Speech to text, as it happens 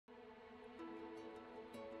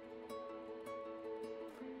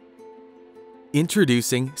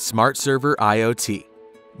Introducing Smart Server IoT.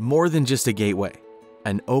 More than just a gateway,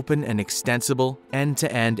 an open and extensible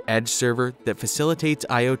end-to-end edge server that facilitates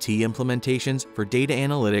IoT implementations for data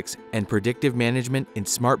analytics and predictive management in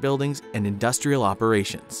smart buildings and industrial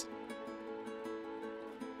operations.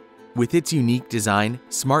 With its unique design,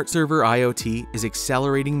 Smart Server IoT is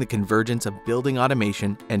accelerating the convergence of building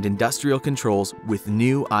automation and industrial controls with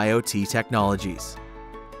new IoT technologies.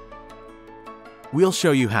 We'll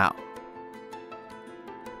show you how.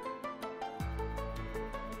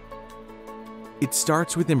 It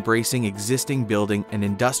starts with embracing existing building and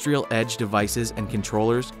industrial edge devices and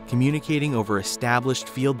controllers communicating over established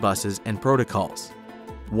field buses and protocols.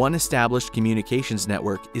 One established communications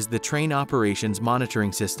network is the train operations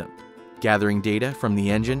monitoring system, gathering data from the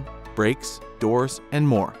engine, brakes, doors, and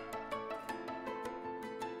more.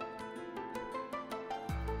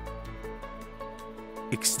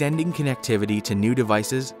 Extending connectivity to new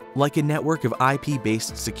devices, like a network of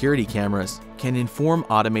IP-based security cameras, can inform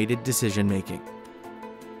automated decision-making.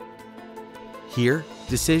 Here,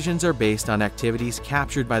 decisions are based on activities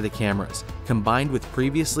captured by the cameras, combined with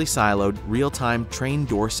previously siloed real-time train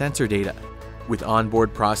door sensor data. With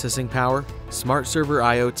onboard processing power, Smart Server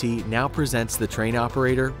IoT now presents the train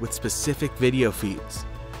operator with specific video feeds.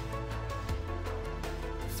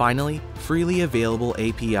 Finally, freely available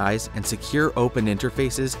APIs and secure open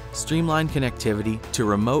interfaces streamline connectivity to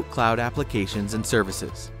remote cloud applications and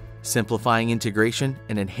services, simplifying integration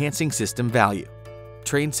and enhancing system value.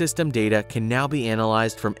 Train system data can now be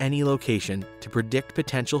analyzed from any location to predict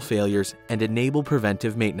potential failures and enable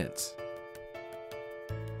preventive maintenance.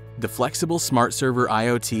 The flexible Smart Server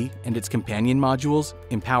IoT and its companion modules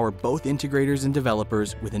empower both integrators and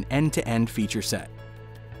developers with an end-to-end feature set.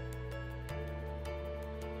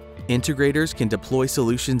 Integrators can deploy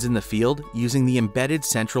solutions in the field using the embedded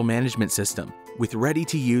central management system with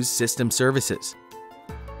ready-to-use system services.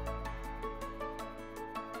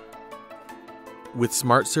 With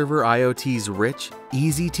Smart Server IoT's rich,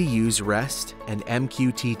 easy-to-use REST and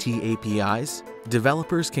MQTT APIs,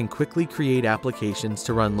 developers can quickly create applications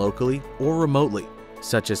to run locally or remotely,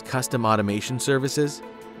 such as custom automation services,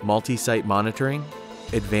 multi-site monitoring,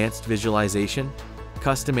 advanced visualization,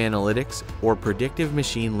 custom analytics, or predictive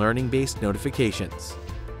machine learning-based notifications.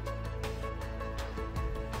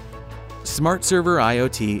 Smart Server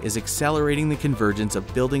IoT is accelerating the convergence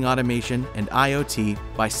of building automation and IoT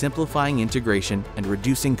by simplifying integration and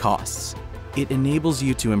reducing costs. It enables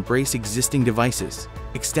you to embrace existing devices,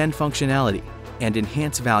 extend functionality, and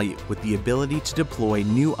enhance value with the ability to deploy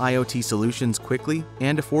new IoT solutions quickly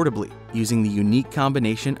and affordably using the unique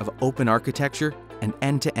combination of open architecture and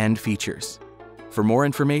end-to-end features. For more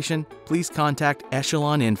information, please contact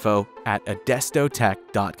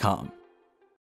echeloninfo@adestotech.com.